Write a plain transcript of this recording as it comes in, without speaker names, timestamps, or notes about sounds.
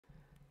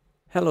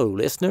Hello,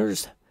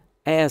 listeners.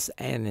 As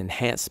an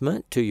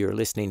enhancement to your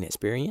listening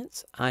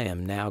experience, I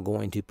am now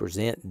going to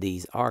present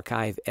these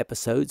archive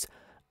episodes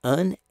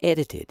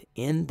unedited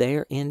in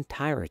their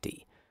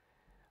entirety,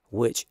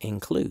 which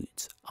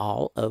includes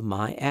all of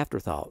my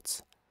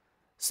afterthoughts.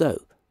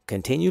 So,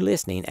 continue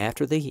listening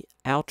after the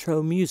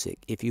outro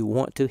music if you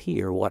want to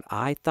hear what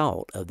I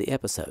thought of the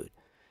episode.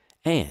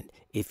 And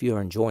if you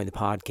are enjoying the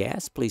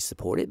podcast, please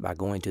support it by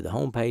going to the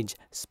homepage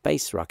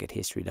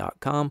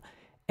spacerockethistory.com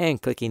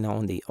and clicking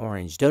on the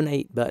orange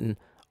donate button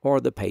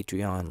or the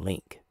Patreon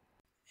link.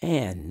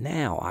 And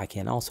now I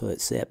can also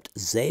accept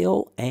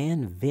Zelle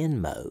and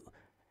Venmo.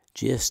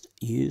 Just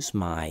use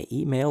my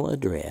email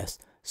address,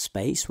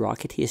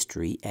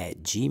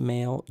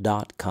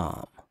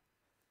 spacerockethistory@gmail.com.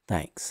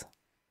 Thanks.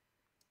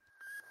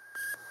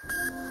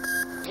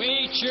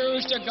 We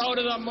choose to go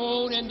to the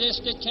moon in this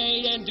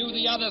decade and do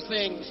the other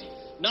things,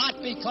 not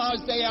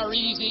because they are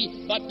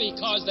easy, but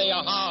because they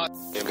are hard.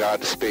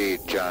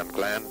 Godspeed, John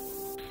Glenn.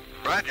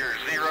 Roger,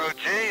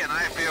 0G, and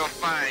I feel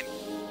fine.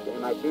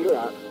 Getting my feet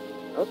out.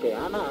 Okay,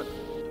 I'm out.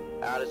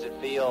 How does it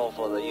feel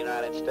for the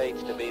United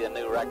States to be the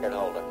new record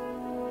holder?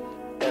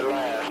 At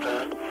last,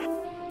 huh?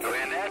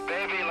 When that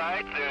baby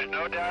lights, there's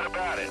no doubt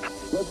about it.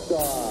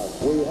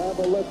 Liftoff. We have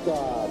a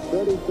liftoff.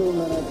 32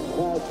 minutes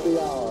past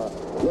the hour.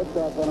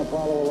 Liftoff on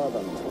Apollo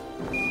 11.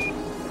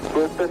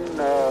 Listen,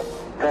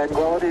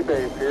 Tranquility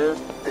Base here.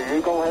 The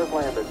Eagle has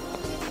landed.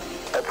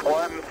 That's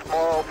one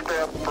small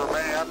step for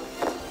man,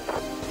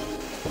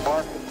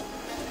 one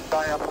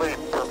giant leap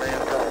for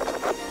mankind.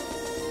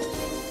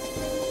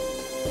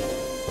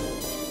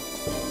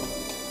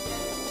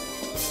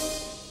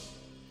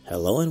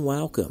 Hello and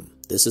welcome.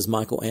 This is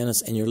Michael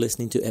Annis, and you're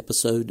listening to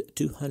episode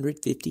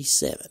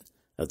 257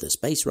 of the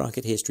Space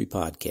Rocket History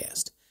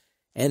Podcast.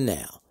 And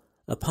now,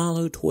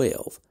 Apollo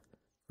 12,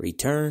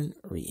 Return,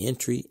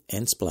 Reentry,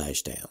 and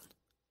Splashdown.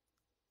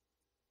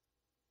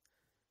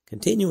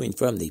 Continuing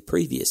from the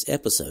previous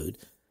episode,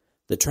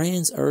 the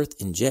trans-Earth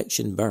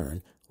injection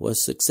burn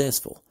was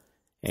successful,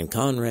 and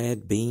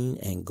Conrad, Bean,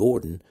 and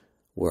Gordon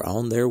were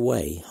on their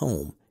way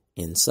home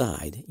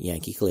inside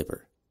Yankee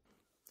Clipper.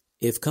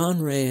 If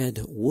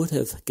Conrad would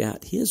have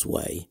got his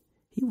way,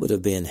 he would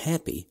have been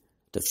happy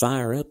to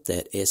fire up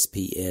that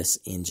SPS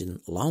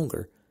engine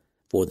longer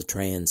for the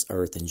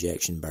trans-Earth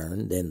injection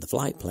burn than the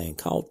flight plan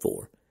called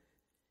for,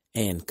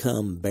 and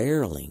come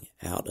barreling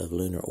out of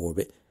lunar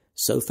orbit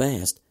so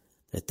fast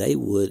that they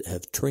would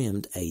have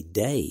trimmed a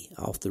day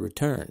off the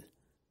return.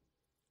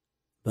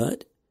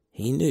 But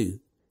he knew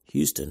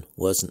Houston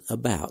wasn't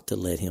about to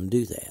let him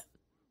do that.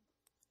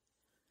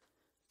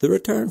 The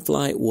return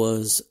flight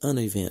was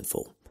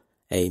uneventful.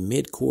 A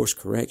mid-course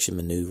correction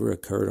maneuver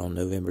occurred on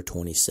November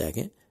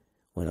 22nd,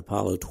 when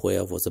Apollo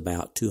 12 was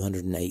about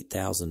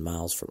 208,000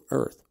 miles from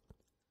Earth.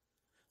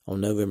 On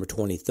November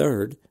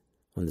 23rd,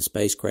 when the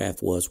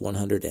spacecraft was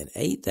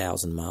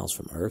 108,000 miles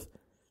from Earth,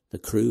 the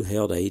crew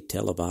held a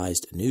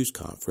televised news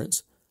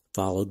conference,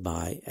 followed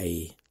by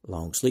a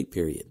long sleep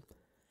period.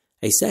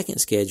 A second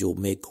scheduled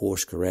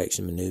mid-course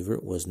correction maneuver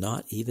was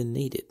not even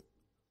needed.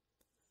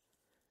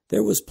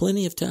 There was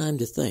plenty of time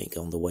to think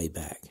on the way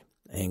back,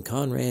 and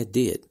Conrad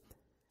did.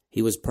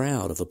 He was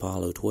proud of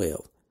Apollo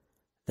 12.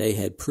 They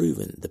had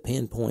proven the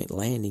pinpoint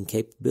landing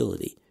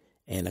capability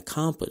and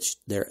accomplished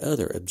their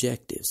other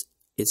objectives,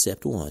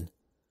 except one,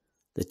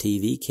 the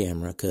TV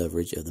camera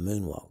coverage of the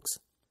moonwalks.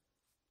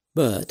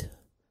 But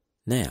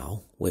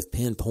now, with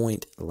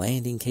pinpoint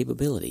landing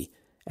capability,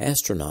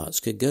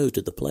 astronauts could go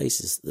to the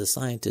places the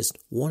scientists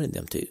wanted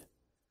them to.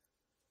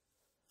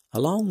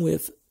 Along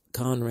with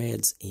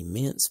Conrad's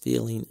immense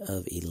feeling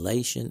of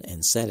elation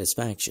and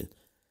satisfaction,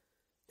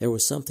 there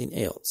was something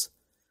else,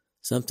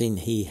 something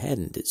he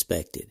hadn't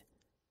expected.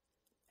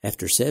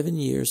 After 7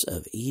 years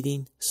of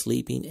eating,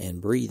 sleeping,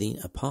 and breathing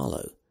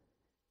Apollo,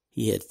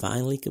 he had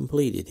finally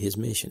completed his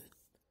mission.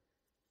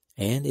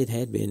 And it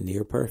had been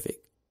near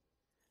perfect.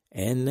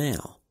 And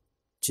now,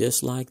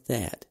 just like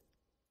that,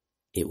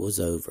 it was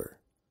over.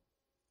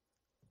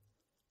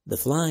 The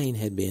flying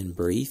had been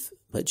brief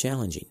but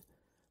challenging.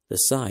 The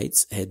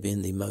sights had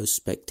been the most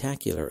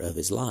spectacular of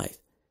his life.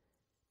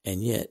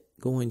 And yet,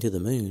 going to the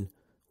moon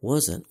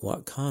wasn't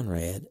what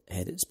Conrad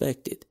had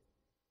expected.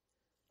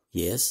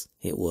 Yes,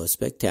 it was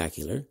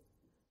spectacular,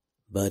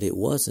 but it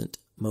wasn't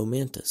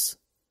momentous.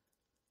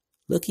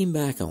 Looking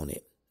back on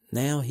it,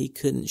 now he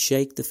couldn't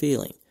shake the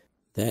feeling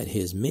that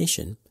his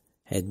mission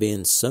had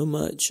been so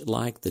much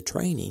like the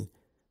training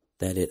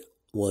that it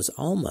was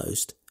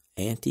almost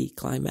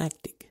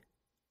anticlimactic.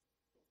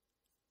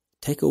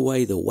 Take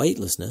away the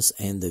weightlessness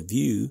and the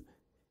view,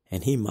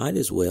 and he might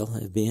as well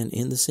have been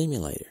in the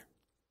simulator.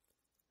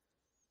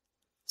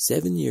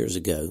 7 years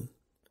ago,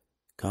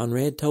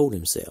 Conrad told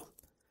himself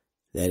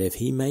that if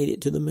he made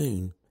it to the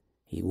moon,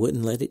 he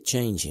wouldn't let it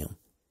change him,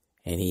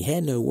 and he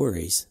had no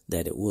worries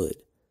that it would.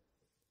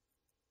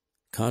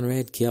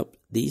 Conrad kept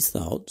these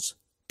thoughts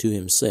to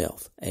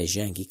himself as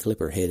Yankee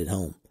Clipper headed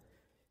home,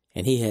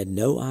 and he had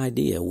no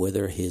idea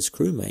whether his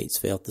crewmates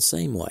felt the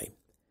same way.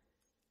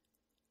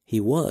 He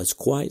was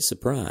quite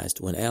surprised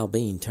when Al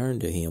Bean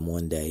turned to him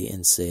one day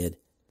and said,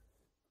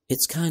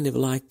 It's kind of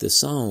like the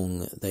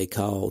song they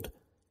called,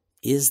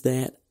 "Is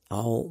That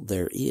All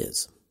There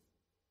Is?"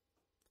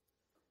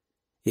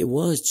 It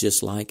was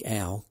just like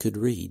Al could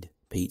read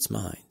Pete's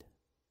mind.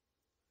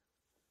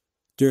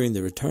 During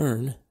the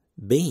return,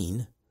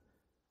 Bean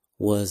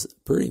was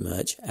pretty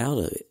much out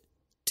of it,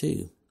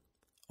 too.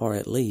 Or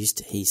at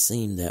least he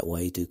seemed that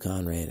way to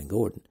Conrad and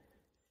Gordon.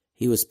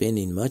 He was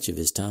spending much of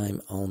his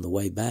time on the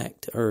way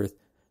back to Earth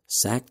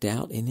sacked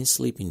out in his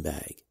sleeping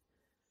bag.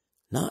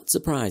 Not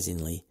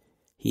surprisingly,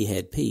 he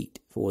had peaked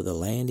for the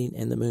landing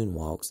and the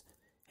moonwalks,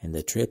 and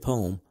the trip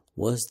home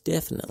was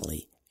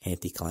definitely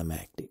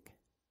anticlimactic.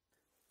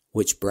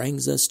 Which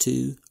brings us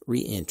to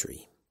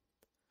re-entry.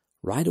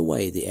 Right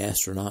away, the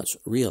astronauts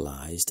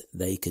realized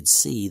they could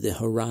see the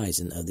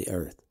horizon of the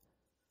Earth.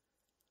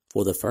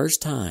 For the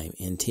first time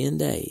in 10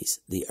 days,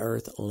 the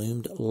Earth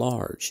loomed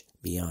large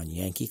beyond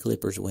Yankee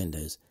Clipper's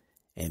windows,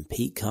 and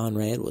Pete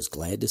Conrad was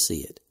glad to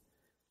see it.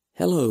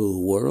 "Hello,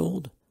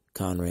 world,"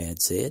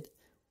 Conrad said.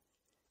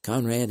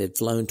 Conrad had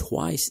flown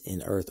twice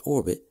in Earth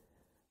orbit,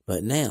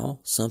 but now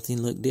something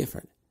looked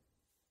different.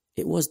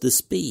 It was the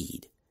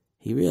speed.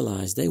 He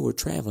realized they were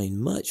traveling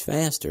much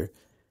faster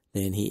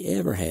than he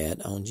ever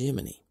had on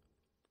Gemini.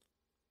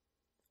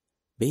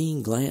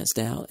 Bean glanced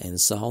out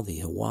and saw the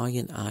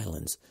Hawaiian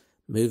Islands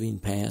moving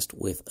past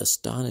with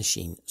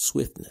astonishing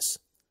swiftness.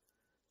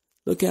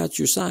 "Look out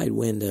your side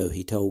window,"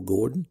 he told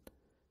Gordon.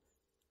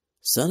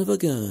 "Son of a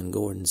gun,"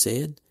 Gordon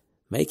said.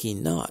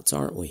 "Making knots,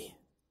 aren't we?"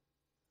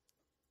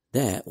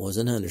 That was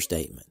an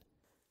understatement.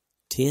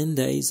 10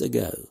 days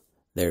ago,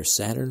 their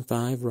Saturn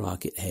V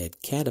rocket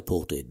had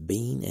catapulted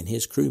Bean and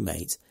his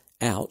crewmates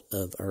out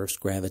of Earth's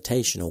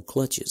gravitational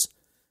clutches.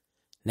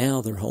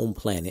 Now their home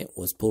planet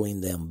was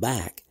pulling them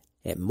back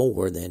at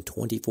more than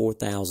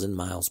 24,000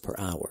 miles per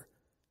hour,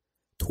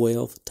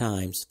 12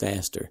 times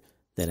faster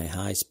than a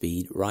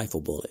high-speed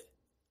rifle bullet.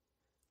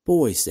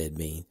 "Boy," said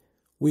Bean,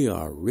 "we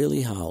are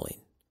really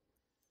hauling."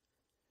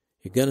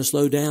 "You're going to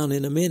slow down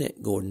in a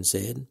minute," Gordon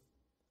said.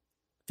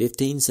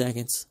 15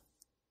 seconds.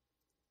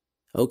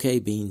 "Okay,"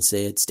 Bean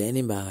said,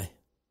 standing by.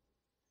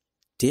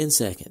 10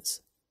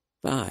 seconds.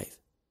 5,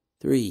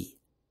 3,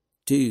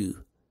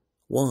 2,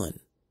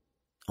 1.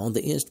 On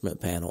the instrument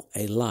panel,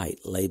 a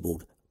light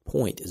labeled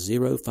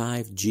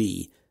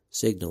 .05G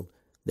signaled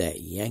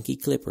that Yankee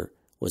Clipper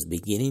was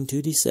beginning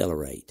to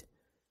decelerate.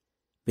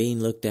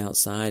 Bean looked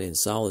outside and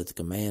saw that the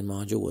command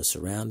module was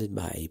surrounded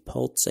by a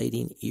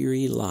pulsating,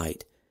 eerie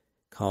light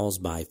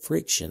caused by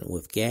friction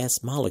with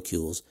gas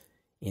molecules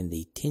in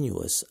the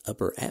tenuous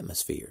upper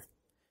atmosphere.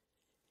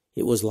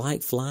 It was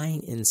like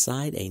flying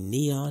inside a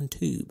neon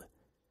tube.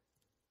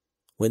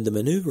 When the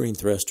maneuvering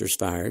thrusters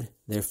fired,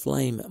 their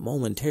flame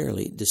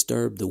momentarily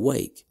disturbed the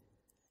wake,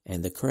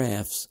 and the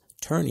craft's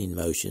turning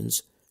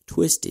motions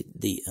twisted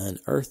the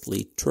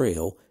unearthly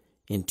trail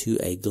into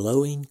a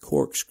glowing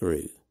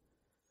corkscrew.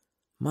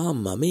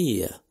 "Mamma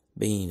mia!"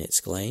 Bean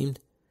exclaimed.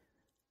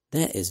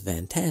 "That is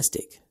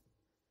fantastic."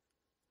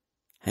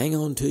 "Hang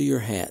on to your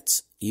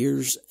hats,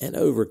 ears, and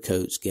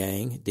overcoats,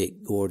 gang,"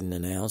 Dick Gordon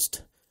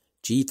announced.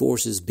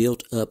 G-forces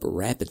built up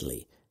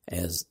rapidly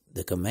as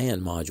the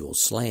command module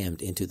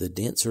slammed into the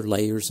denser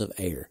layers of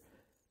air,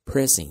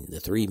 pressing the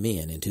three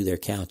men into their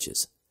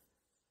couches.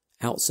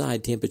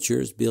 Outside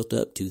temperatures built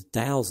up to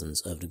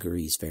thousands of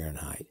degrees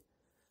Fahrenheit.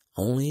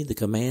 Only the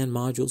command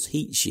module's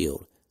heat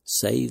shield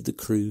saved the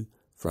crew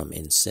from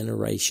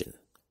incineration.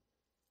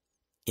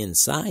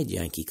 Inside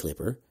Yankee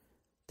Clipper,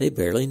 they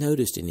barely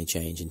noticed any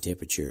change in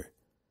temperature.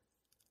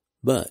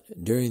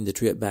 But during the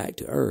trip back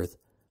to Earth,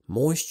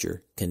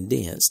 moisture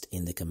condensed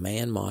in the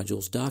command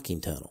module's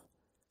docking tunnel.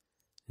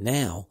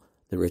 Now,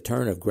 the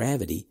return of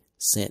gravity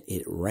sent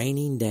it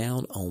raining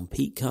down on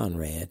Pete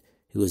Conrad,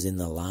 who was in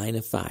the line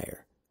of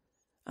fire.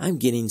 "I'm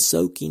getting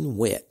soaking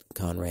wet,"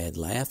 Conrad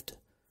laughed.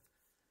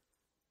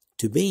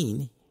 To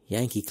Bean,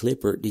 Yankee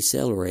Clipper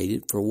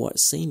decelerated for what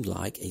seemed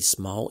like a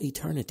small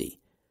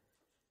eternity.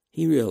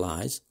 He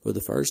realized for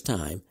the first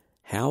time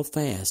how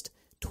fast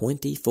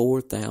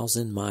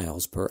 24,000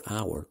 miles per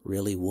hour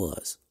really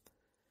was,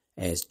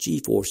 as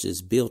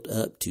G-forces built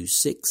up to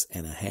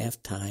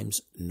 6.5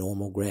 times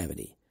normal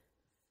gravity.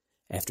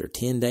 After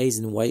 10 days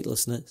in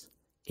weightlessness,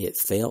 it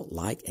felt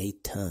like a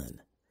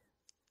ton.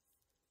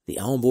 The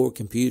onboard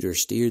computer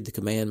steered the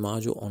command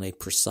module on a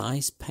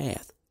precise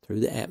path through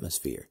the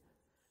atmosphere,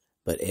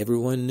 but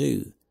everyone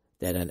knew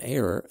that an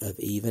error of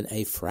even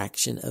a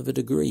fraction of a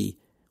degree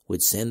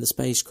would send the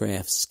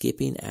spacecraft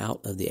skipping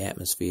out of the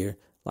atmosphere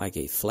like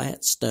a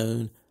flat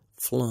stone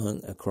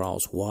flung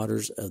across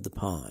waters of the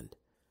pond.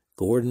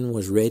 Gordon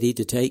was ready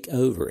to take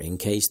over in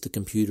case the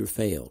computer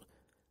failed,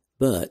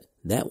 but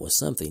that was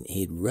something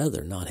he'd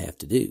rather not have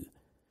to do.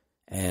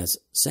 As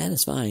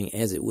satisfying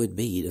as it would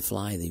be to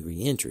fly the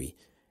re-entry,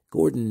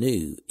 Gordon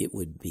knew it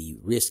would be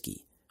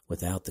risky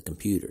without the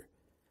computer.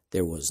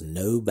 There was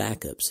no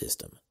backup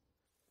system.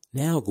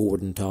 Now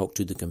Gordon talked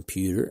to the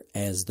computer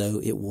as though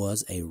it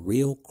was a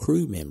real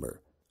crew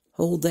member.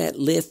 "Hold that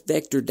lift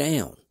vector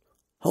down.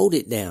 Hold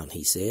it down,"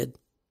 he said.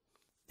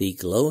 The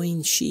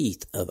glowing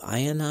sheath of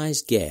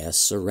ionized gas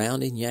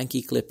surrounding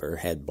Yankee Clipper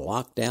had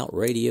blocked out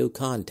radio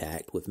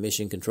contact with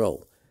Mission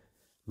Control.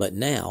 But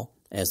now,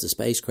 as the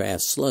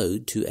spacecraft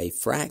slowed to a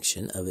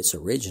fraction of its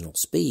original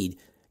speed,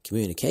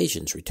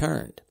 communications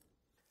returned.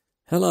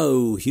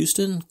 "Hello,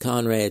 Houston,"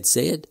 Conrad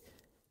said.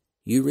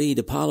 "You read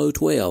Apollo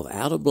 12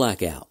 out of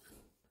blackout."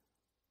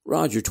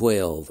 "Roger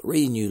 12,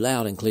 reading you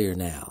loud and clear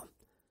now."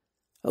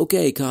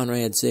 "Okay,"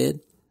 Conrad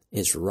said.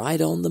 "It's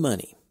right on the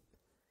money."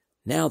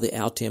 Now the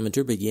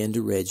altimeter began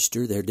to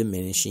register their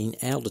diminishing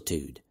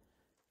altitude.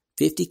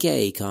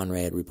 50K,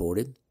 Conrad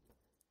reported.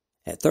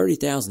 At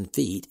 30,000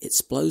 feet,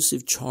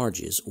 explosive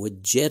charges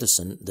would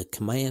jettison the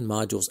command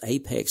module's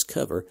apex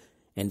cover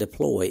and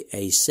deploy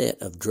a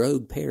set of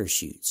drogue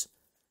parachutes.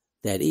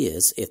 That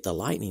is, if the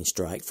lightning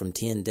strike from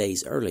 10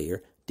 days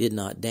earlier did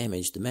not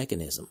damage the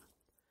mechanism.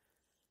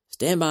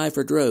 "Stand by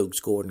for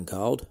drogues," Gordon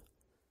called.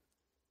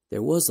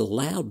 There was a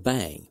loud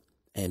bang,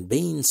 and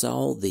Bean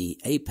saw the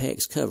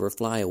apex cover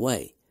fly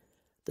away.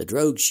 The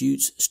drogue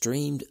chutes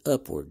streamed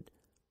upward,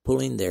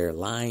 pulling their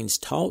lines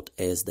taut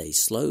as they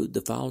slowed the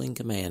falling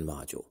command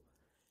module.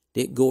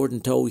 Dick Gordon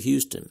told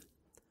Houston,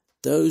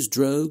 "Those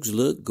drogues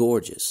look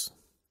gorgeous."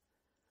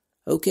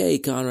 "Okay,"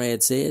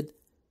 Conrad said.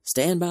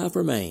 "Stand by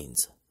for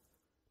mains."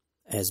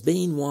 As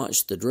Bean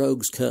watched the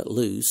drogues cut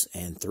loose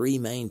and 3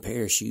 main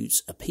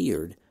parachutes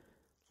appeared,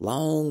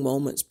 long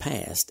moments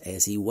passed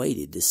as he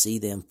waited to see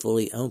them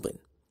fully open.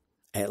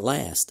 At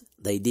last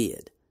they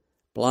did,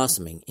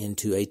 blossoming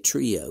into a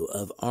trio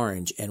of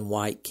orange and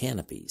white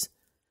canopies.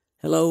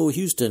 "Hello,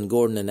 Houston,"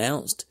 Gordon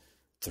announced.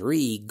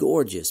 3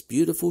 gorgeous,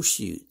 beautiful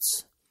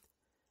chutes.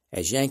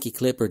 As Yankee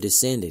Clipper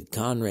descended,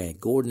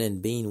 Conrad, Gordon,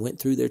 and Bean went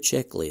through their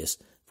checklist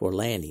for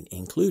landing,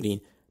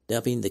 including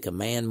dumping the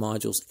command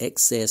module's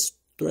excess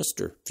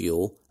thruster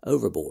fuel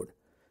overboard.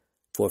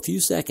 For a few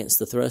seconds,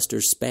 the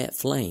thrusters spat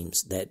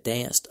flames that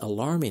danced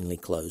alarmingly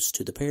close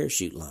to the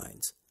parachute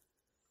lines.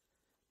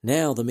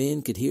 Now the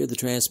men could hear the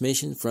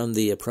transmission from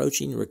the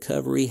approaching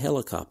recovery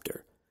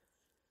helicopter.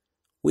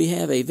 "We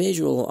have a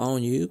visual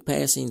on you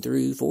passing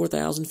through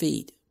 4,000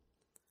 feet.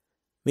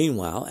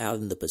 Meanwhile,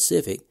 out in the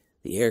Pacific,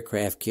 the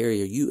aircraft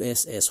carrier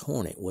USS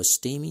Hornet was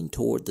steaming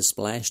toward the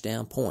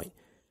splashdown point.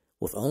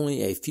 With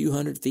only a few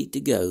hundred feet to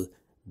go,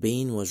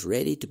 Bean was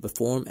ready to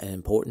perform an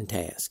important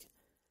task.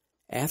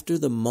 After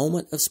the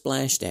moment of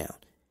splashdown,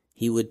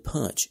 he would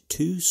punch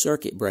 2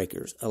 circuit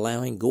breakers,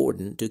 allowing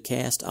Gordon to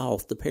cast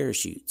off the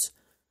parachutes.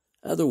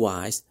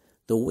 Otherwise,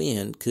 the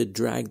wind could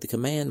drag the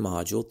command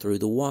module through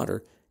the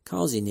water,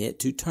 causing it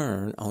to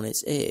turn on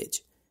its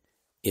edge.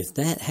 If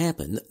that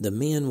happened, the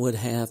men would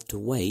have to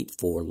wait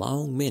for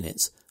long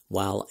minutes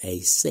while a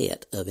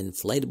set of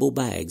inflatable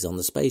bags on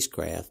the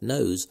spacecraft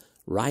nose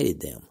righted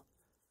them.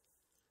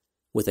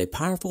 With a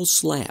powerful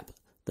slap,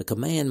 the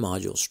command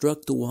module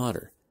struck the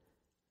water.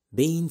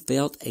 Bean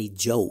felt a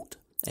jolt,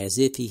 as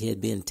if he had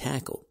been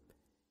tackled.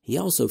 He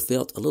also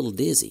felt a little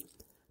dizzy,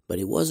 but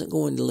he wasn't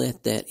going to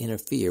let that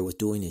interfere with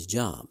doing his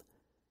job.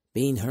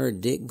 Bean heard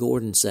Dick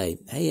Gordon say,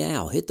 "Hey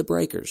Al, hit the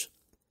breakers."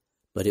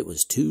 But it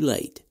was too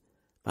late.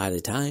 By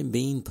the time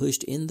Bean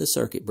pushed in the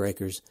circuit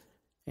breakers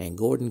and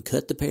Gordon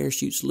cut the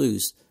parachutes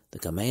loose, the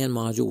command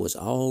module was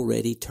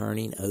already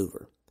turning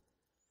over.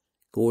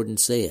 Gordon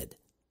said,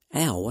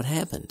 "Al, what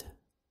happened?"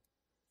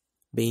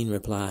 Bean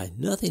replied,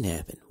 "Nothing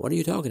happened. What are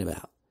you talking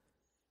about?"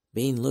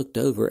 Bean looked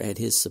over at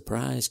his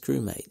surprised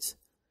crewmates.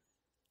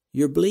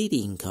 "You're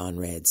bleeding,"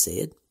 Conrad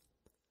said.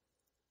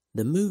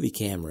 "The movie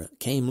camera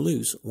came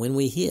loose when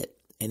we hit,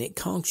 and it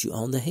conked you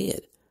on the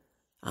head.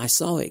 I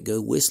saw it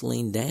go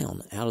whistling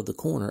down out of the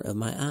corner of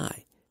my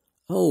eye."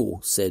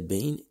 "Oh," said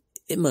Bean,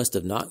 "it must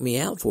have knocked me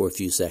out for a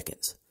few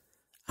seconds.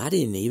 I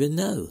didn't even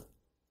know."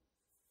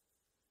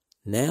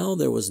 Now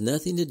there was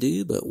nothing to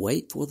do but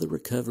wait for the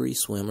recovery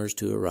swimmers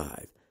to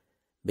arrive.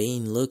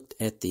 Bean looked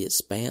at the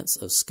expanse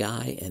of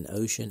sky and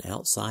ocean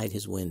outside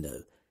his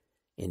window,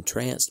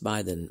 entranced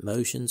by the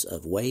motions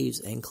of waves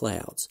and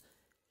clouds.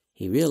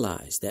 He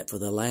realized that for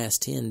the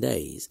last 10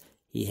 days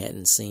he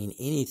hadn't seen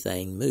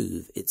anything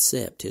move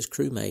except his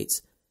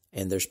crewmates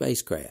and their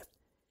spacecraft.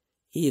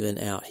 Even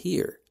out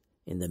here,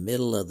 in the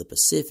middle of the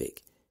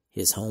Pacific,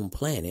 his home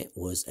planet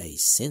was a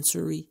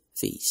sensory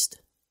feast.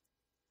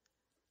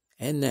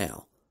 And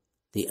now,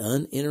 the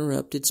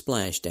uninterrupted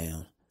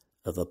splashdown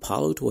of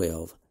Apollo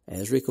 12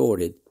 as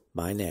recorded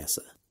by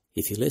NASA.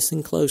 If you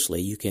listen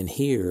closely, you can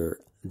hear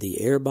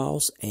the air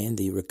boss and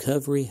the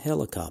recovery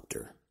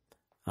helicopter.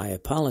 I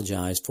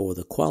apologize for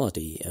the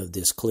quality of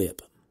this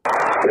clip.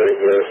 Doing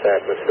Earth's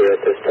atmosphere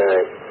at this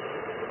time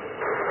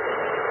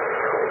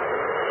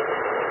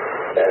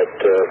at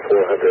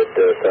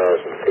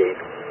 400,000 feet.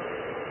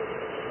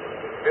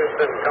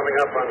 Houston, coming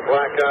up on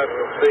blackout.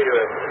 We'll see you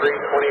at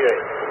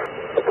 3:28.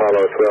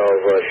 Apollo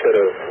 12 should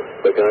have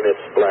begun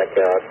its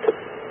blackout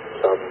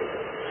some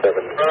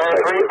 7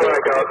 seconds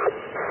blackout.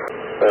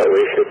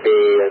 We should be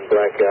in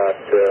blackout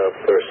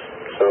for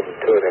some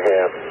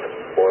 2.5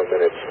 more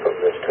minutes from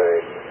this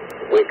time.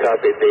 We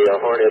copied the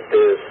Hornet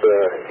is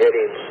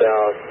heading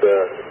south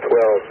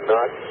 12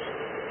 knots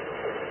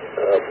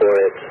for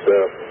its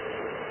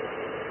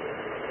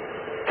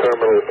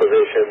terminal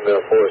position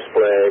for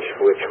splash,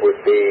 which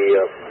would be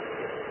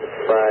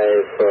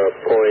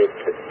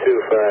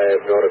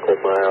 5.25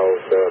 nautical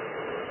miles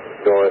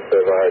north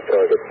of our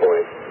target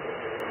point.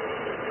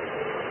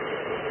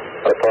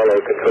 Apollo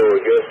Control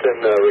Houston,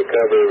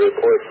 recovery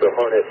reports the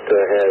Hornet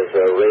has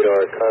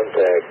radar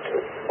contact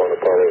on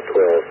Apollo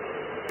 12.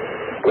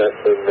 Less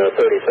than 30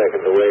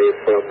 seconds away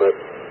from the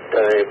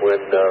time when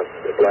the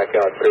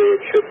blackout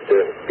period should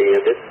be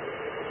ended.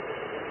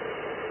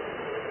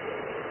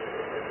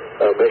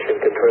 Mission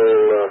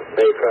Control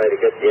may try to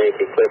get the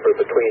Yankee Clipper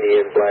between the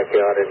end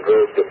blackout and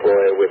drogue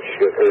deploy, which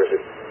occurs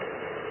at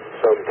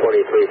some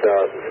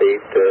 23,000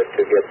 feet,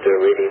 to get the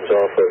readings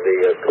off of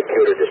the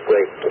computer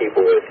display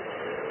keyboard.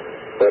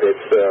 But its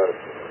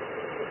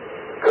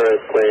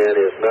current plan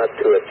is not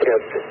to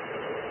attempt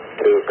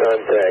to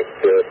contact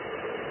the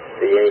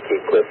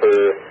Yankee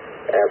Clipper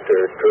after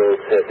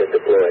drogues have been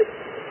deployed.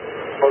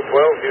 Apollo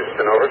 12,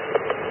 Houston, over.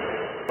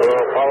 Hello,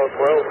 Apollo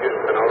 12,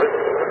 Houston, over.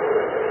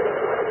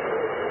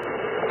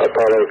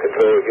 Apollo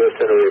Control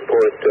Houston, a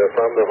report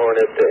from the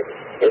Hornet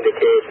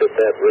indicates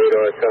that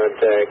radar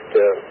contact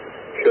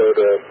showed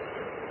a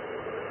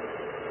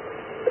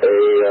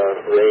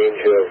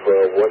range of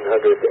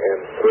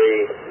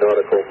 103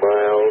 nautical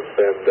miles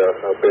and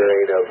a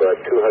bearing of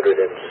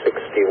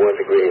 261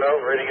 degrees.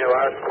 Well, reading it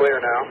loud and clear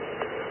now.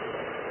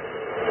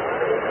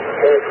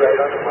 Okay, it's right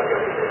on the money.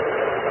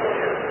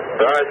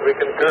 Guys, we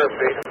concur,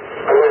 Pete.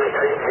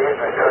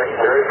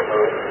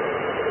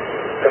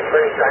 The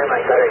first time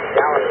I got it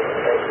down,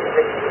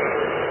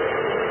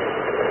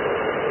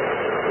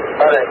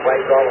 but it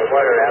wiped all the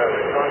water out of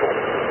the tunnel.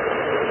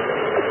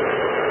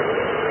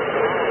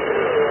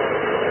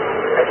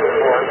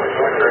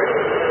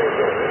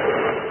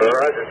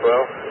 Roger,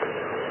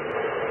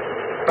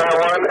 12.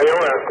 91,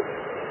 AOS.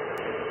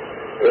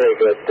 Very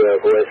good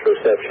voice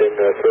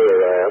reception through the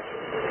lab. 6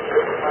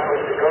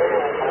 miles to go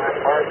on my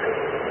margin.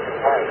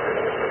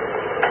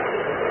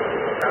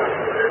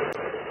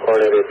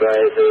 Hornet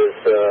advises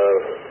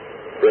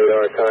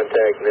radar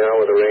contact now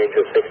with a range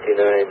of 69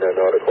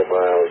 nautical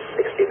miles,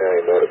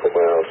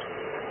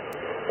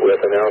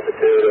 with an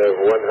altitude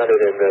of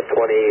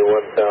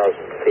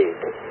 121,000 feet.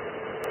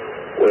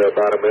 We're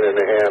about a minute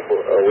and a half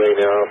away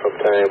now from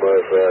time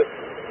of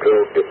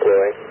drogue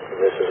deploy.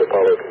 This is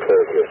Apollo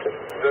Control Houston.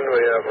 Then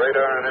we have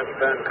radar and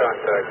S10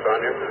 contacts on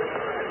you.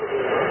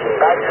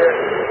 Roger.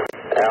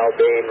 Al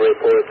Bean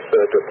reports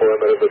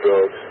deployment of the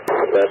drogues,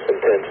 less than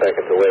 10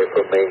 seconds away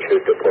from main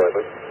chute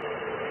deployment.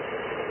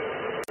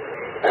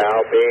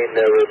 Al Bean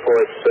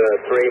reports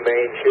 3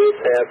 main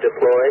chutes have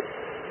deployed.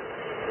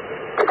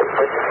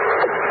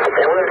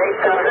 And we're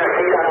 8,000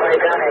 feet on the way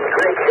down in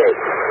great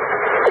shape.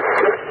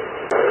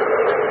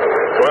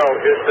 Well,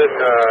 Houston,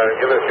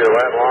 give us your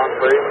lat long,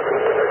 please.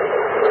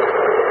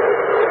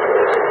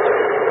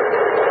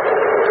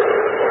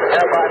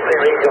 Airbots, we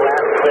read your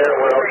last clear,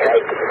 we're okay.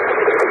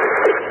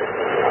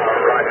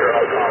 Roger,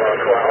 Apollo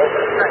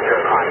 12. Send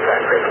your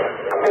contact report.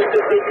 This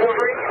is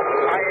recovery.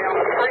 I am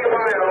 3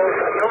 miles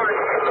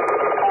north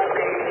of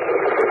the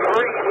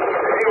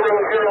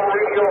 300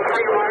 radio,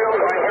 3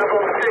 miles. I have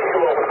a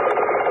visual.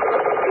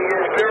 He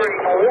is bearing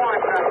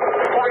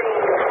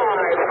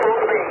 1.5 from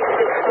me, 6,000.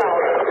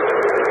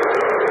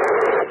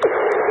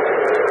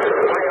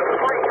 I have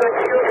pretty good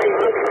shoot. He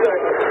looks good.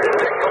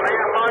 The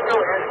command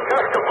module is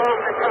just above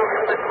the top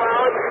of the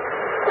clouds.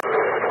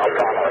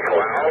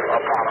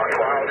 Apollo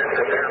 12, this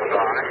is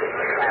Airbus.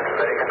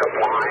 Transmitting and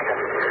applying.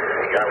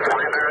 Your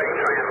primary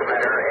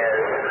transmitter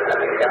is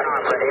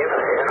inoperative,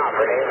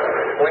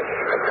 switch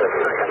to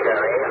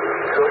secondary,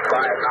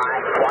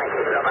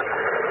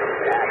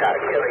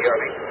 259.7. Kill your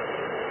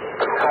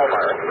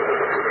Homer.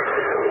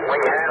 We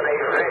have a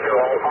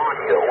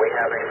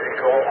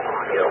visual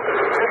on you.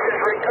 This is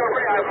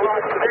recovery. I've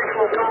lost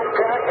visual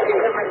contact. You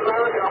have my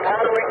clouds. I'm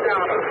autoing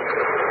down.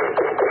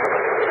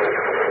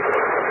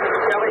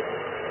 Kelly?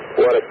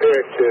 What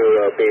appeared to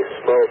be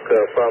smoke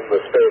from the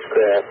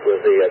spacecraft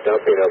was the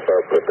dumping of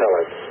our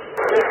propellants.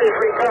 This is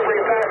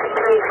recovery passing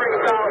through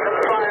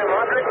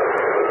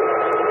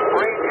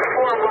 3,500. Range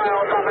 4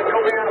 miles on the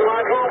command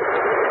module.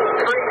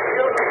 3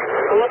 shoots.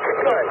 Looks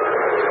good.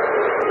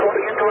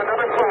 Going into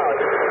another cloud.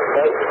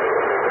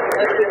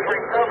 This is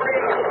recovery.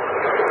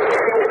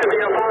 Seems to be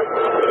about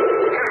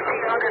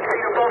 1,500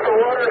 feet above the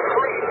water.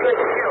 3 good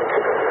shoots.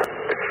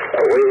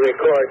 We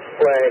record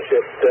splash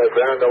at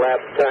ground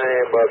elapsed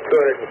time of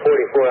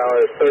 244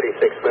 hours,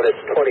 36 minutes,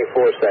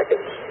 24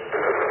 seconds.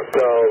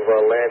 12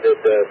 landed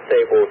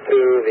stable 2.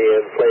 The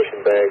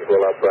inflation bags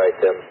will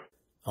upright them.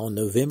 On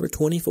November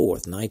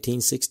 24th,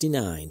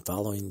 1969,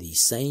 following the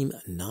same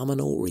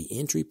nominal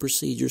re-entry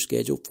procedure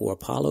scheduled for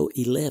Apollo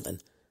 11,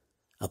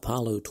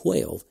 Apollo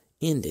 12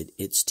 ended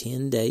its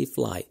 10-day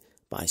flight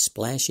by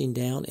splashing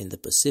down in the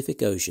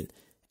Pacific Ocean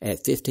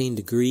at 15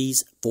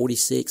 degrees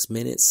 46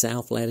 minutes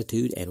south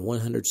latitude and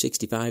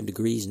 165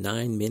 degrees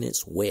 9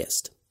 minutes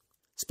west.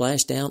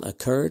 Splashdown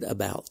occurred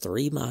about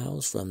 3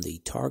 miles from the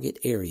target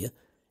area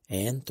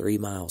and 3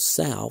 miles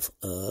south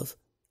of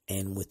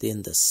and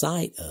within the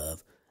sight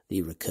of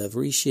the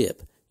recovery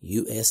ship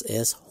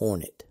USS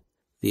Hornet.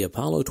 The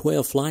Apollo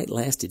 12 flight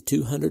lasted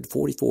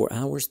 244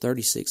 hours,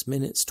 36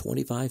 minutes,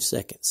 25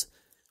 seconds,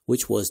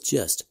 which was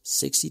just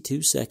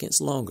 62 seconds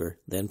longer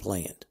than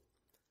planned.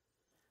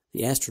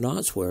 The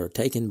astronauts were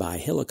taken by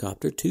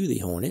helicopter to the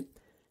Hornet,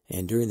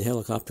 and during the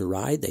helicopter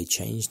ride they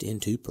changed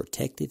into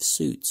protective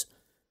suits.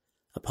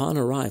 Upon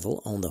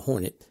arrival on the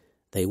Hornet,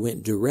 they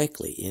went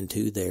directly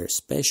into their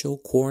special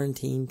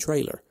quarantine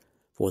trailer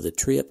for the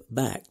trip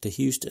back to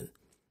Houston,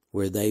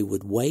 where they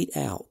would wait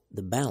out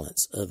the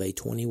balance of a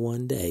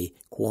 21-day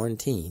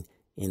quarantine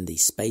in the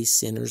Space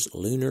Center's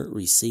Lunar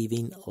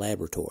Receiving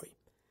Laboratory.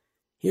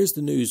 Here's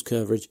the news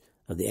coverage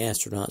of the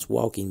astronauts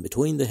walking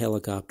between the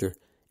helicopter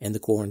and the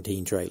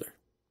quarantine trailer.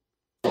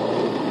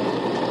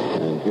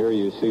 And here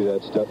you see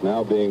that step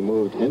now being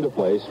moved into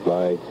place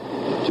by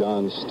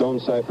John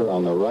Stonecipher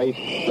on the right,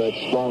 Fred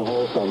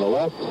Strongholz on the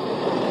left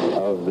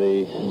of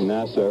the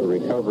NASA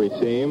recovery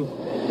team.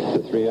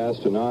 The three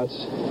astronauts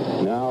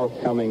now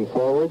coming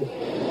forward,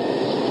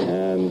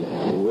 and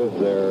with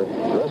their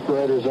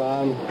respirators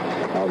on,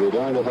 I'll be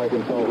darned if I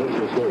can tell which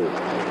is who.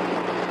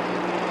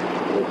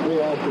 The three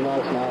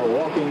astronauts now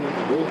walking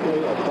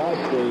briefly across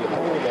the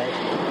holodeck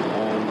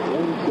and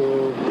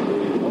into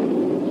the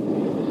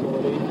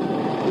facility,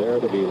 there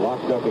to be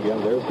locked up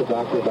again. There's the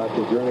doctor,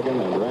 Dr. Jernigan,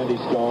 and Randy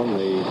Stone,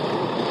 the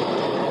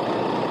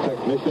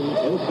technician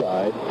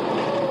inside.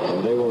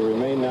 And they will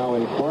remain now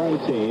in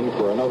quarantine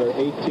for another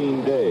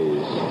 18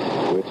 days,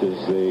 which is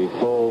the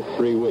full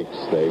 3 weeks.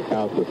 They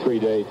count the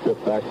 3-day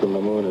trip back from the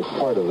moon as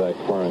part of that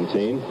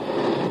quarantine.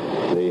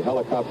 The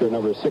helicopter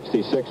number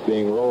 66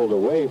 being rolled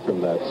away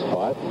from that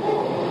spot.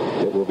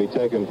 It will be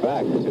taken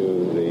back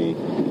to the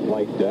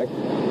flight deck,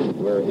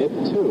 where it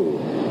too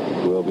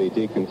will be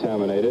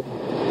decontaminated.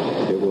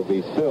 It will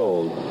be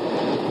filled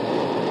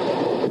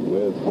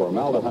with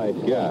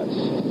formaldehyde gas,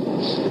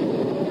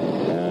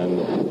 and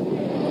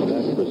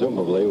that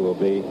presumably will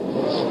be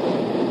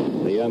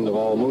the end of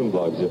all moon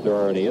bugs, if there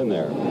are any in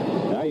there.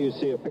 Now you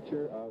see a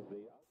picture of the...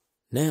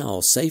 Now,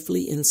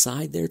 safely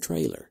inside their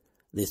trailer,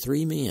 the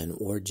three men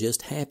were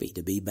just happy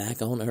to be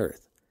back on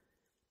Earth.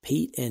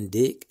 Pete and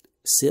Dick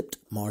sipped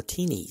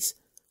martinis,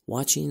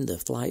 watching the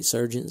flight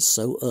surgeons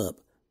sew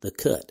up the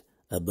cut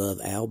above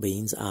Al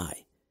Bean's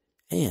eye,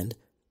 and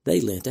they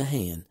lent a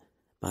hand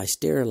by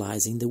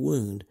sterilizing the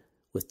wound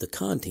with the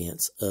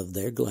contents of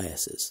their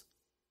glasses.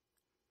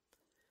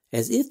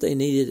 As if they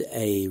needed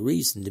a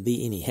reason to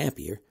be any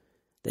happier,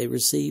 they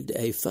received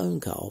a phone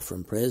call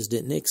from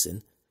President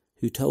Nixon,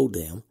 who told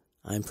them,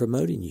 "I'm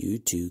promoting you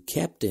to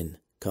Captain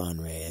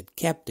Conrad,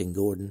 Captain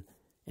Gordon,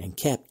 and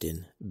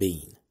Captain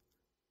Bean."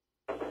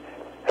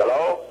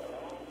 Hello?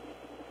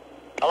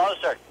 Hello,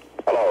 sir.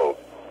 Hello.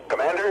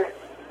 Commander?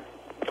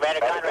 Commander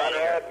Conrad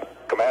here.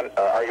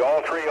 Are you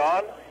all three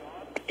on?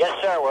 Yes,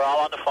 sir. We're all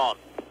on the phone.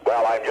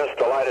 Well, I'm just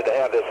delighted to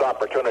have this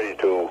opportunity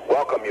to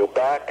welcome you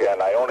back,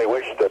 and I only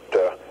wish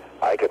that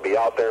I could be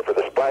out there for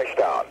the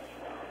splashdown.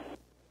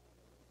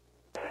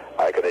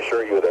 I can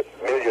assure you that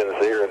millions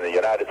here in the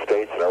United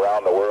States and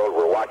around the world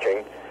were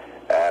watching,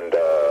 and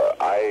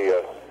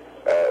I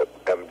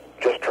am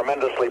just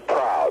tremendously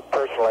proud,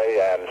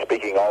 personally, and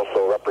speaking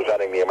also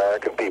representing the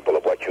American people,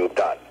 of what you've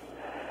done.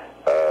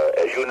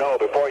 As you know,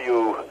 before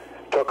you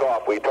took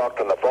off, we talked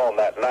on the phone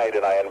that night,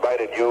 and I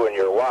invited you and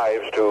your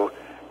wives to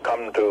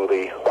come to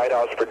the White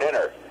House for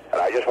dinner,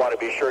 and I just want to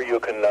be sure you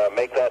can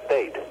make that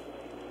date.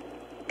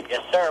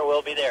 Yes, sir.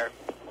 We'll be there.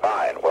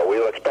 Fine. Well,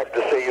 we'll expect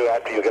to see you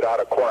after you get out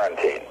of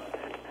quarantine.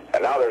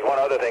 And now there's one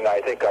other thing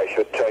I think I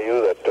should tell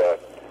you, that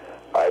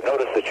I've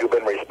noticed that you've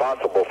been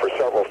responsible for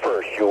several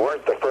firsts. You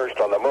weren't the first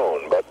on the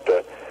moon, but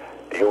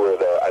you were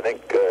I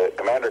think,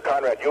 Commander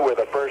Conrad, you were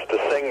the first to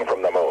sing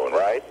from the moon,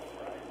 right?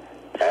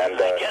 And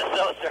I guess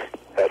so, sir.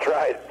 That's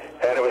right.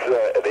 And it was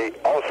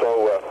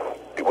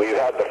we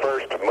had the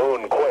first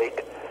moon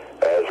quake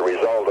as a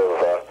result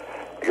of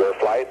your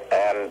flight,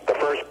 and the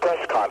first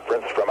press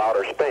conference from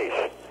outer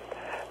space.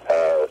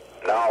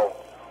 Now,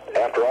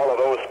 after all of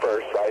those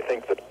firsts, I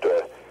think that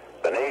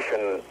the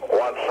nation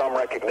wants some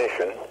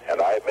recognition,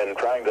 and I've been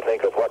trying to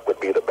think of what would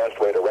be the best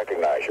way to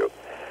recognize you.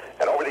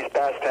 And over these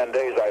past 10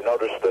 days, I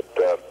noticed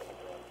that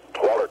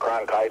Walter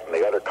Cronkite and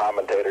the other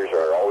commentators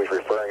are always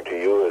referring to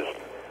you as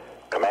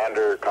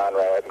Commander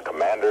Conrad and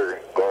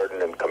Commander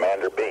Gordon and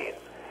Commander Bean.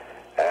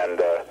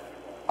 And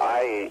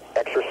I,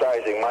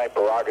 exercising my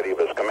prerogative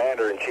as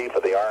Commander-in-Chief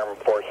of the Armed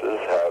Forces,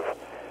 have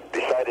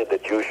decided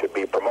that you should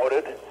be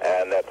promoted,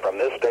 and that from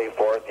this day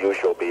forth you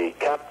shall be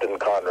Captain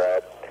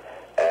Conrad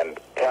and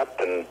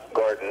Captain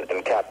Gordon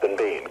and Captain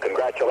Bean.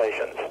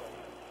 Congratulations.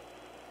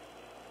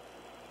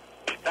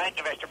 Thank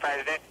you, Mr.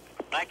 President.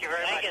 Thank you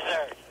very much. Thank you,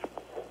 sir.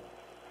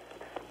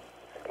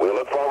 We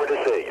look forward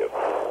to seeing you.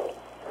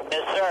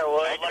 Yes, sir.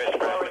 We'll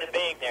look forward to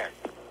being there.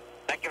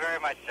 Thank you very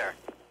much, sir.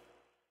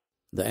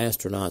 The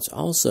astronauts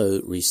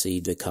also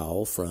received a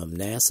call from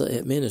NASA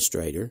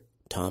Administrator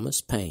Thomas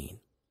Paine.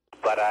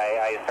 But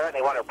I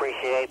certainly want to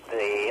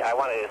I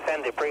want to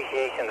send the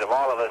appreciations of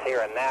all of us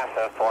here in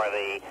NASA for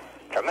the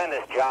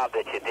tremendous job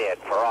that you did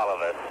for all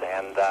of us.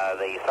 And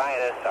the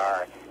scientists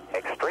are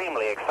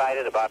extremely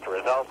excited about the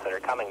results that are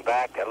coming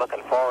back. They're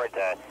looking forward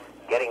to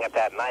getting at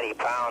that 90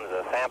 pounds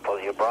of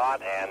samples you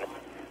brought, and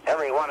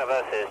every one of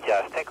us is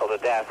just tickled to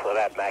death with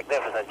that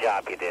magnificent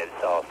job you did.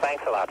 So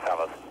thanks a lot,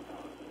 fellas.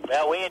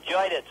 Well, we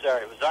enjoyed it,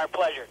 sir. It was our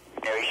pleasure.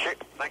 Yeah, we sure.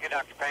 Thank you,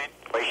 Dr. Payne.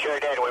 We sure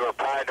did. We were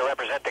proud to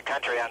represent the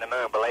country on the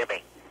moon, believe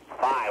me.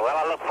 Fine. Well,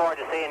 I look forward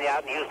to seeing you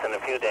out in Houston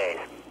in a few days.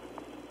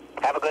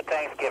 Have a good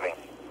Thanksgiving.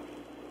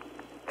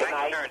 Good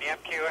night. Sir,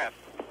 the MQF.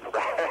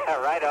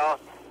 Right-o.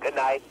 Good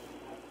night.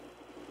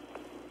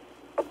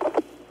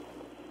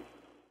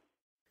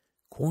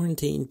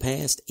 Quarantine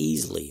passed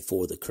easily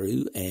for the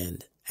crew,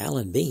 and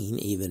Alan Bean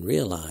even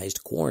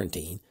realized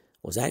quarantine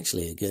was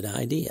actually a good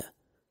idea.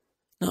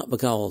 Not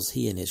because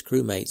he and his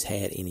crewmates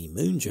had any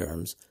moon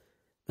germs,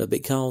 but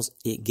because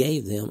it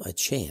gave them a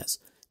chance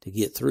to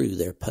get through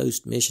their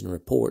post-mission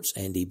reports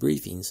and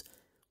debriefings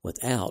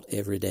without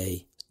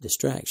everyday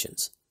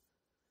distractions.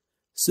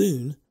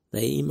 Soon,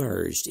 they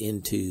emerged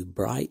into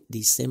bright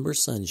December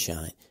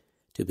sunshine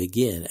to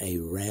begin a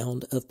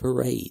round of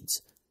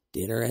parades,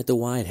 dinner at the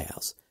White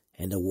House,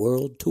 and a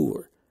world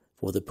tour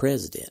for the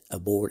President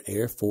aboard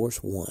Air Force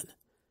One.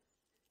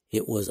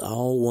 It was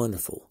all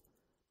wonderful,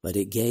 but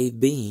it gave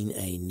Bean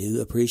a new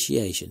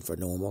appreciation for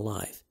normal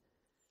life.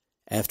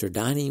 After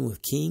dining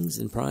with kings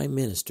and prime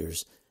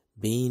ministers,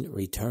 Bean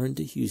returned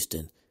to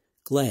Houston,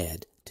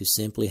 glad to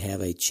simply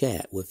have a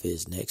chat with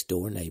his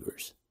next-door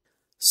neighbors.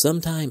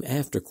 Sometime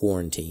after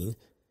quarantine,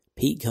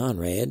 Pete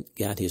Conrad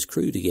got his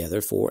crew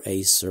together for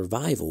a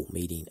survival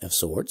meeting of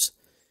sorts.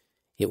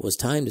 It was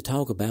time to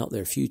talk about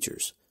their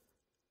futures.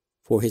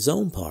 For his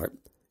own part,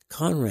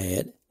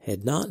 Conrad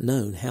had not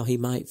known how he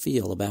might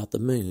feel about the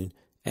moon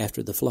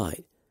after the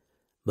flight,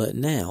 but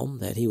now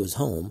that he was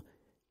home,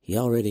 he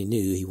already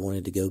knew he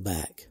wanted to go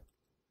back.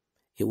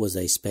 It was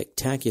a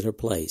spectacular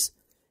place,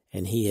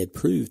 and he had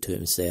proved to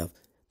himself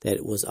that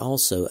it was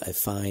also a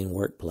fine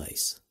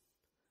workplace.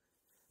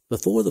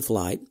 Before the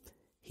flight,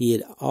 he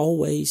had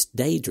always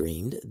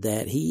daydreamed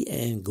that he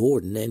and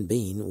Gordon and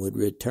Bean would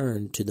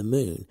return to the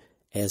moon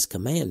as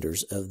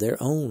commanders of their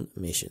own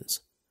missions.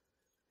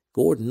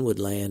 Gordon would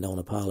land on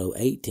Apollo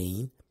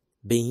 18,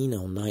 Bean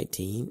on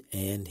 19,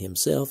 and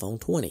himself on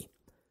 20.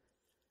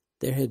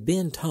 There had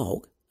been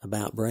talk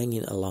about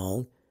bringing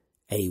along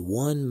a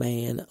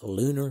one-man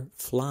lunar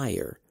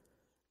flyer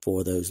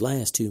for those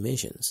last two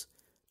missions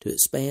to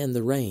expand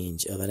the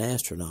range of an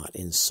astronaut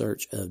in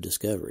search of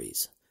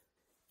discoveries.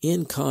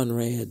 In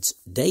Conrad's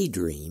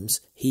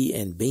daydreams, he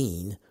and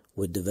Bean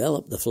would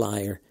develop the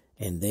flyer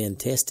and then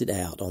test it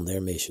out on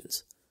their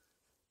missions.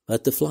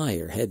 But the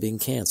flyer had been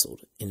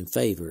canceled in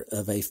favor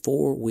of a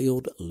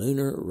four-wheeled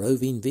lunar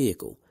roving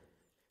vehicle,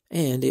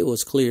 and it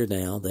was clear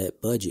now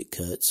that budget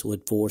cuts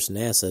would force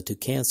NASA to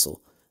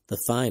cancel the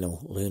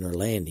final lunar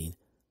landing,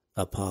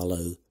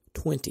 Apollo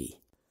 20,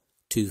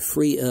 to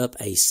free up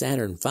a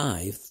Saturn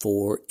V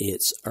for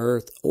its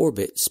Earth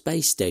orbit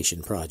space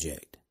station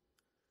project.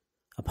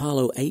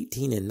 Apollo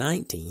 18 and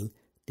 19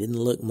 didn't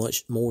look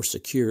much more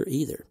secure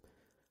either.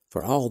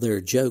 For all their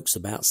jokes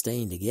about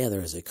staying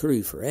together as a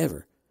crew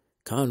forever,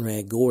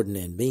 Conrad, Gordon,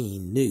 and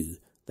Bean knew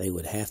they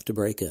would have to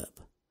break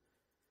up.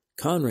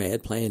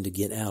 Conrad planned to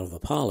get out of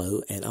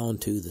Apollo and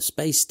onto the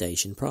space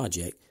station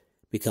project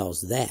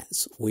because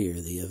that's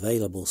where the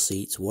available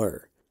seats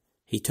were.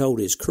 He told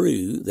his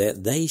crew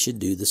that they should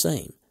do the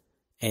same,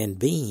 and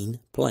Bean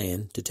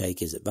planned to take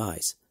his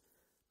advice.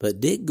 But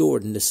Dick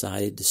Gordon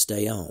decided to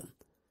stay on.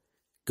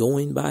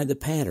 Going by the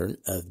pattern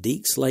of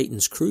Deke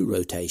Slayton's crew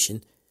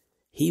rotation,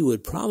 he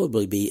would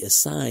probably be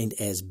assigned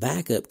as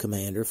backup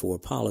commander for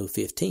Apollo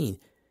 15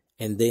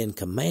 and then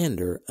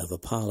commander of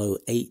Apollo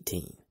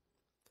 18.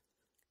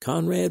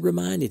 Conrad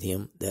reminded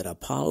him that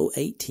Apollo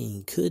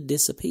 18 could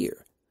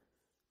disappear,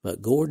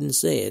 but Gordon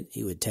said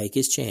he would take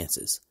his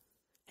chances.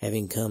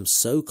 Having come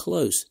so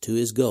close to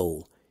his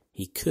goal,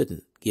 he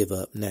couldn't give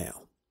up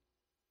now.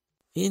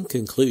 In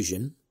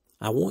conclusion,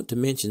 I want to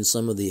mention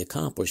some of the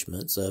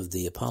accomplishments of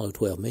the Apollo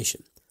 12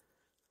 mission.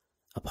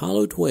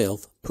 Apollo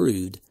 12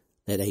 proved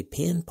that a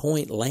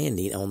pinpoint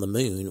landing on the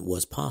moon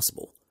was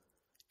possible,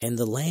 and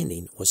the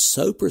landing was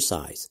so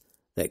precise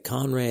that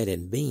Conrad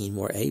and Bean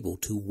were able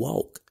to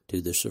walk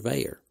to the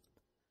surveyor.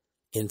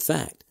 In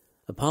fact,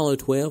 Apollo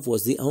 12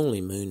 was the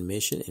only moon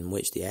mission in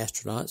which the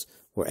astronauts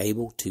were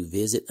able to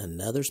visit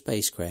another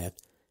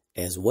spacecraft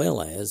as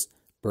well as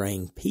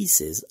bring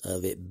pieces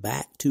of it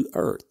back to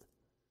Earth,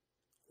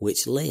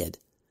 which led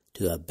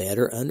to a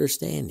better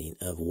understanding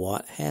of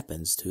what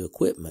happens to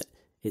equipment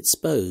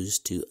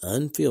exposed to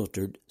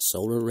unfiltered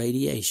solar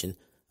radiation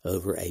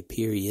over a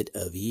period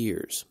of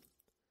years.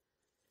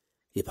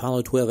 The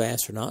Apollo 12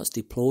 astronauts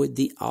deployed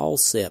the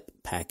ALSEP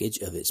package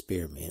of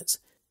experiments,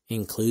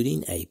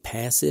 including a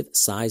passive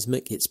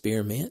seismic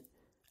experiment,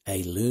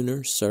 a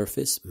lunar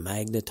surface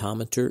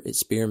magnetometer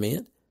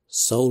experiment,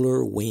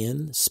 solar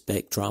wind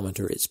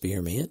spectrometer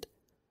experiment,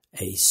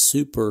 a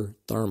super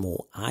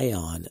thermal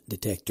ion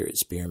detector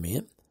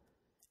experiment,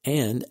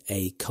 and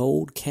a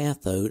cold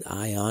cathode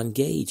ion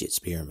gauge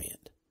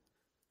experiment.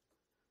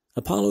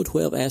 Apollo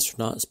 12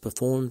 astronauts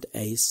performed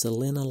a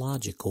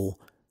selenological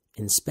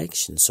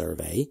inspection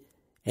survey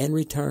and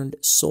returned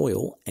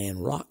soil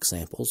and rock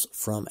samples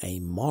from a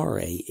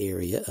mare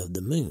area of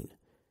the moon.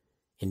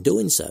 In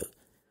doing so,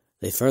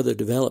 they further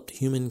developed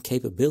human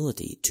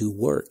capability to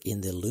work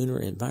in the lunar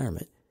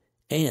environment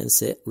and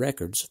set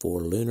records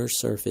for lunar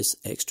surface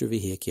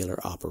extravehicular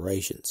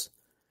operations.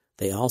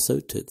 They also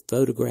took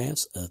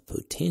photographs of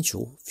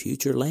potential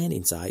future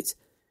landing sites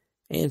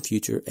and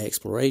future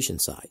exploration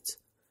sites.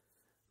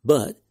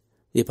 But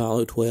the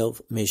Apollo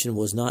 12 mission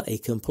was not a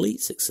complete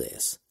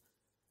success.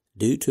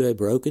 Due to a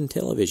broken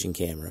television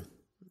camera,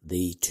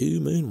 the 2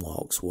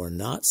 moonwalks were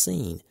not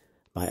seen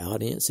by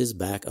audiences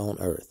back on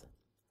Earth.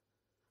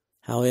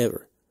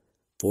 However,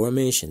 for a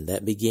mission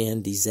that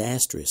began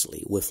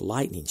disastrously with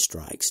lightning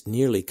strikes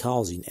nearly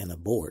causing an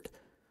abort,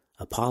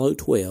 Apollo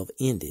 12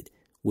 ended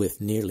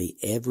with nearly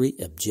every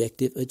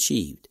objective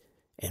achieved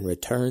and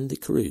returned the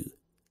crew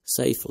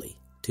safely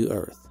to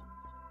Earth.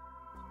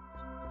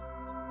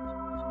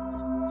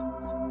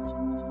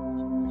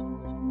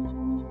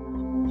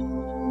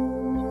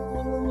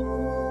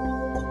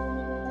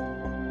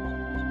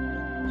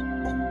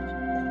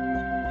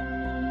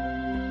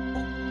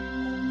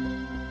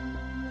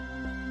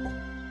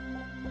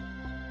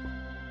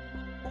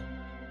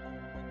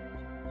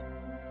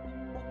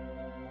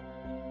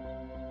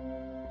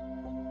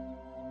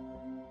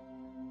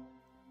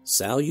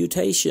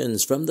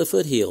 Salutations from the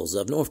foothills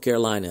of North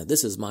Carolina.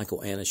 This is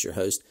Michael Annis, your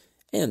host,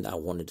 and I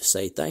wanted to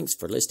say thanks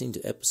for listening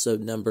to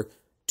episode number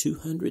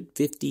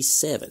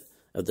 257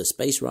 of the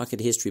Space Rocket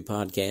History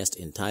Podcast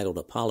entitled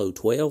Apollo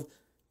 12,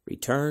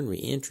 Return,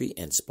 Reentry,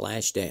 and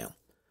Splashdown.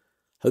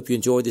 Hope you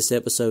enjoyed this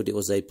episode. It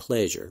was a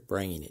pleasure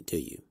bringing it to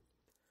you.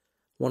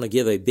 I want to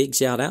give a big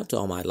shout out to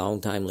all my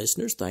longtime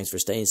listeners. Thanks for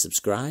staying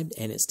subscribed,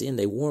 and extend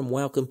a warm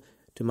welcome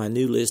to my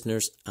new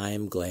listeners. I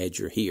am glad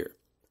you're here.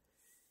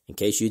 In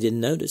case you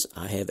didn't notice,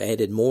 I have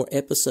added more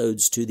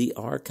episodes to the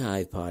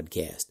Archive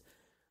podcast.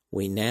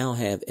 We now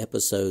have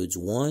episodes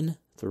 1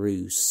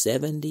 through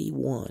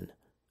 71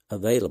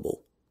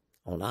 available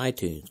on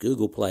iTunes,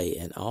 Google Play,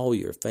 and all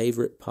your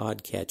favorite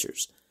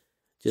podcatchers.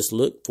 Just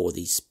look for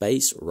the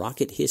Space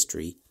Rocket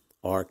History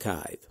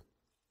Archive.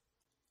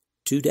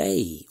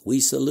 Today,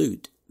 we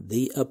salute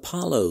the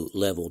Apollo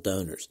level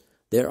donors.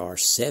 There are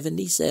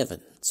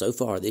 77 so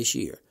far this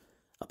year.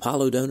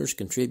 Apollo donors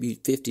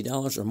contribute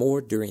 $50 or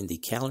more during the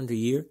calendar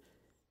year.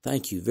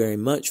 Thank you very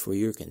much for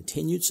your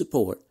continued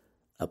support,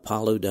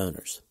 Apollo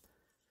donors.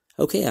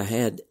 Okay, I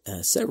had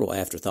several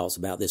afterthoughts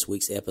about this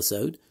week's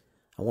episode.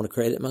 I want to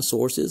credit my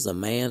sources: A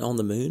Man on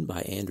the Moon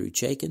by Andrew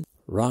Chaikin,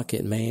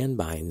 Rocket Man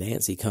by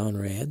Nancy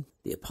Conrad,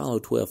 the Apollo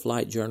 12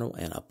 Flight Journal,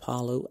 and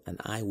Apollo, an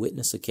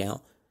Eyewitness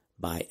Account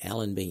by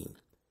Alan Bean.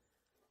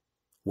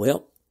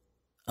 Well,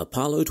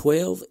 Apollo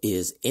 12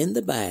 is in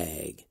the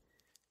bag.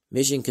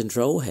 Mission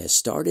Control has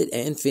started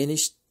and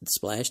finished the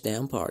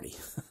Splashdown party.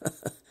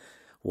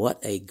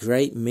 What a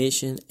great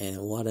mission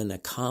and what an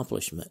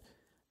accomplishment,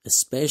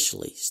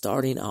 especially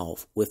starting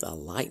off with a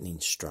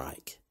lightning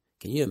strike.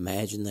 Can you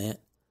imagine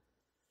that?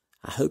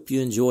 I hope you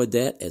enjoyed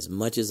that as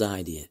much as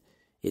I did.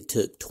 It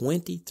took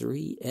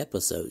 23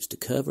 episodes to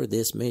cover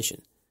this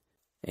mission,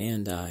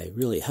 and I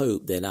really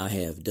hope that I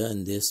have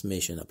done this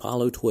mission,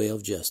 Apollo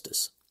 12,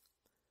 justice.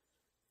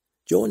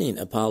 Joining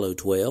Apollo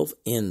 12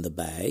 in the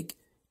bag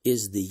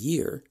is the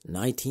year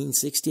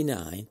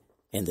 1969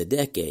 and the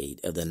decade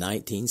of the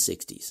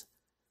 1960s.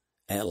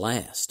 At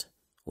last,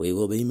 we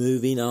will be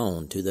moving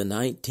on to the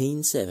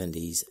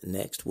 1970s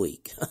next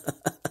week.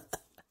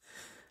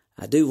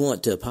 I do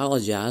want to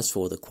apologize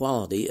for the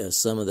quality of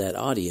some of that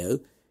audio.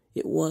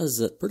 It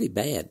was pretty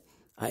bad.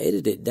 I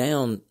edited it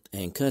down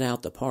and cut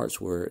out the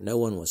parts where no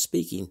one was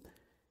speaking,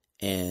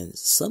 and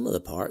some of the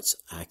parts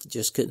I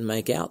just couldn't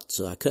make out,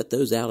 so I cut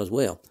those out as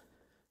well.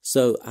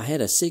 So I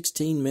had a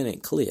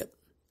 16-minute clip,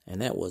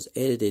 and that was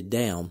edited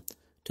down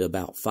to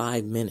about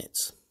 5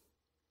 minutes.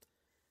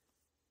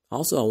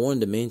 Also, I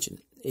wanted to mention,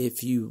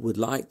 if you would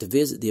like to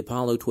visit the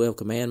Apollo 12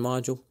 command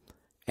module,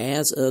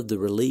 as of the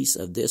release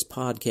of this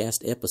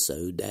podcast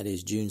episode, that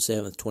is June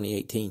 7th,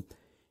 2018,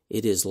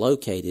 it is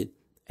located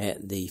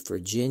at the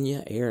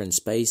Virginia Air and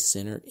Space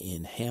Center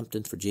in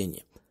Hampton,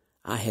 Virginia.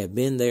 I have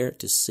been there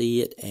to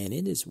see it, and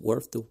it is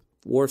worth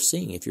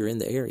seeing if you're in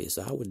the area,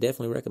 so I would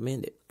definitely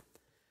recommend it.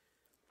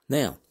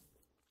 Now,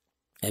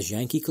 as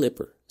Yankee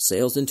Clipper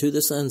sails into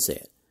the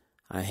sunset,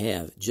 I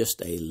have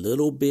just a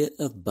little bit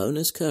of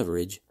bonus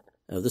coverage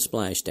of the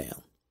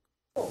Splashdown.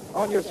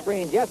 On your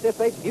screen, yes, it's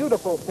a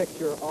beautiful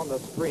picture on the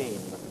screen.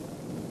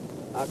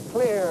 A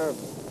clear,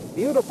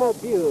 beautiful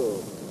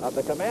view of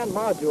the command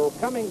module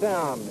coming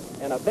down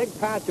in a big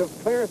patch of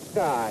clear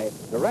sky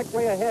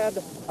directly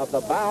ahead of the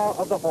bow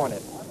of the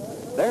Hornet.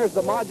 There's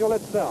the module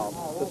itself,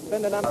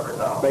 suspended on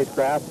the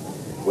spacecraft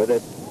with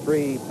its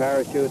 3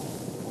 parachutes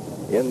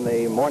in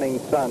the morning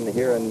sun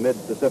here in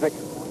mid-Pacific.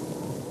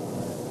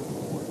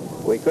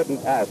 We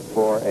couldn't ask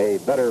for a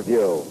better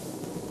view.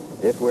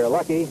 If we're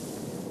lucky,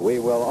 we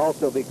will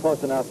also be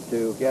close enough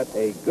to get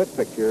a good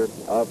picture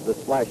of the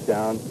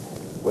splashdown,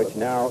 which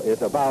now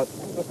is about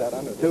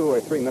 2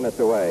 or 3 minutes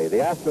away. The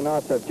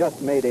astronauts have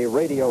just made a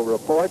radio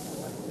report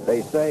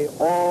They say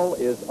all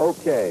is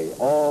okay.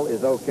 All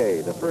is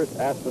okay. The first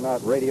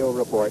astronaut radio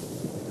report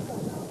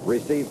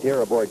received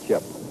here aboard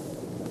ship.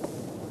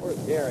 Where's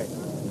Gary?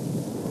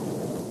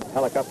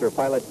 Helicopter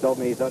pilots told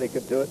me he thought he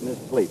could do it in his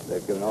sleep.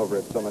 They've gone over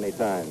it so many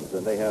times,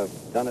 and they have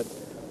done it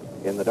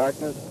in the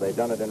darkness. They've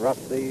done it in rough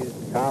seas,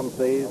 calm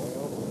seas,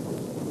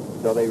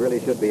 so they really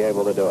should be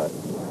able to do it.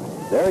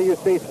 There you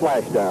see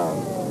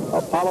Splashdown.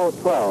 Apollo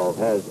 12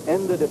 has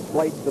ended its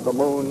flight to the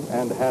moon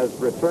and has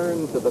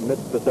returned to the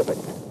mid-Pacific.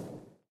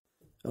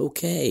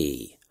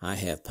 Okay, I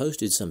have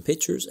posted some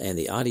pictures and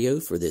the audio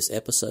for this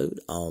episode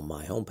on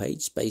my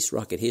homepage,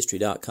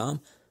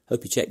 spacerockethistory.com.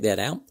 Hope you check that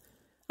out.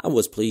 I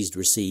was pleased to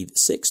receive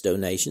 6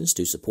 donations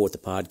to support the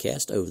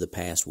podcast over the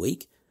past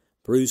week.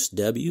 Bruce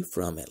W.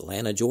 from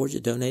Atlanta, Georgia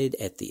donated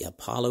at the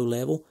Apollo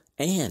level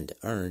and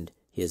earned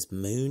his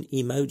moon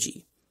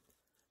emoji.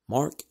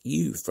 Mark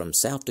U. from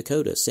South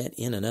Dakota sent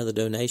in another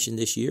donation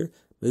this year,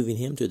 moving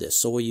him to the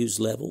Soyuz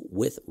level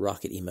with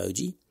rocket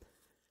emoji.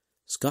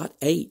 Scott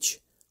H.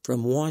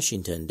 from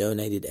Washington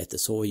donated at the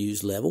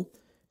Soyuz level.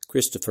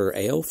 Christopher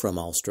L. from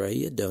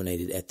Australia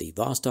donated at the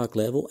Vostok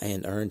level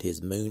and earned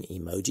his moon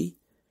emoji.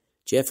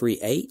 Jeffrey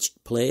H.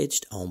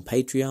 pledged on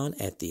Patreon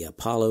at the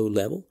Apollo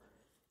level,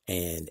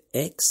 and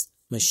X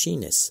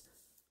Machinist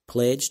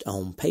pledged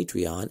on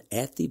Patreon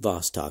at the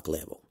Vostok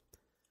level.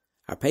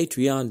 Our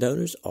Patreon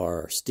donors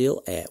are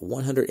still at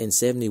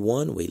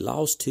 171. We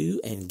lost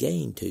 2 and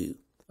gained 2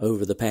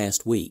 over the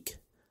past week.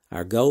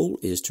 Our goal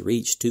is to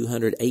reach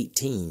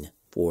 218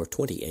 for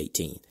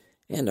 2018,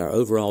 and our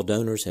overall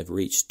donors have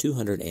reached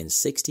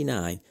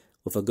 269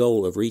 with a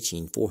goal of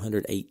reaching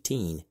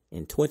 418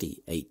 in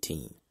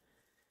 2018.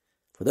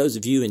 For those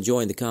of you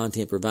enjoying the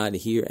content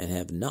provided here and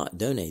have not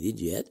donated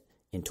yet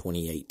in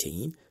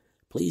 2018,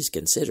 please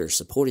consider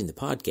supporting the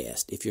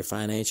podcast if you're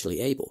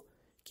financially able.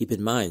 Keep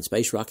in mind,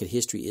 Space Rocket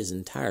History is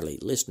entirely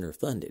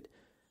listener-funded.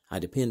 I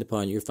depend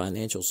upon your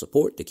financial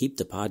support to keep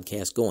the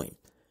podcast going.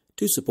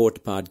 To support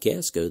the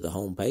podcast, go to the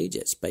homepage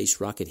at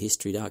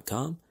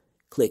spacerockethistory.com,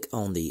 click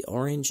on the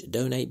orange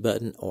donate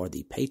button or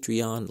the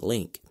Patreon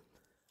link.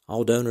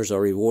 All donors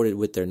are rewarded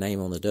with their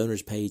name on the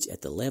donors page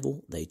at the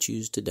level they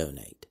choose to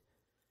donate.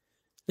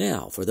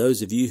 Now, for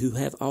those of you who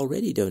have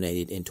already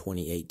donated in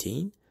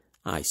 2018,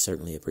 I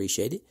certainly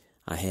appreciate it.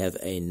 I have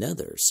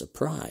another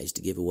surprise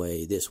to give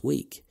away this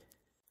week.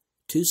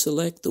 To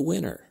select the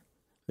winner,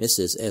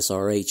 Mrs.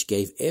 SRH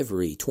gave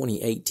every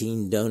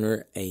 2018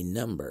 donor a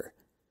number.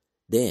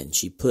 Then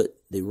she put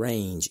the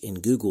range in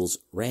Google's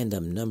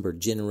random number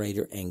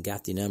generator and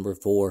got the number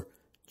for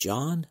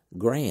John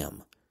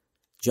Graham.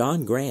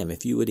 John Graham,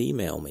 if you would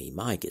email me,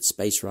 Mike at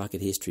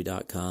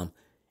spacerockethistory.com,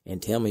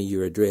 and tell me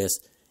your address,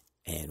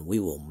 and we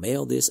will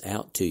mail this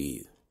out to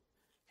you.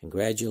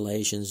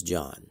 Congratulations,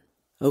 John.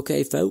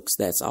 Okay, folks,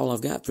 that's all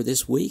I've got for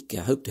this week.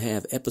 I hope to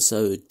have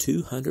episode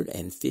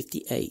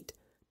 258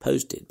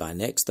 posted by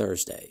next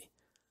Thursday.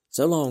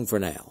 So long for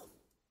now.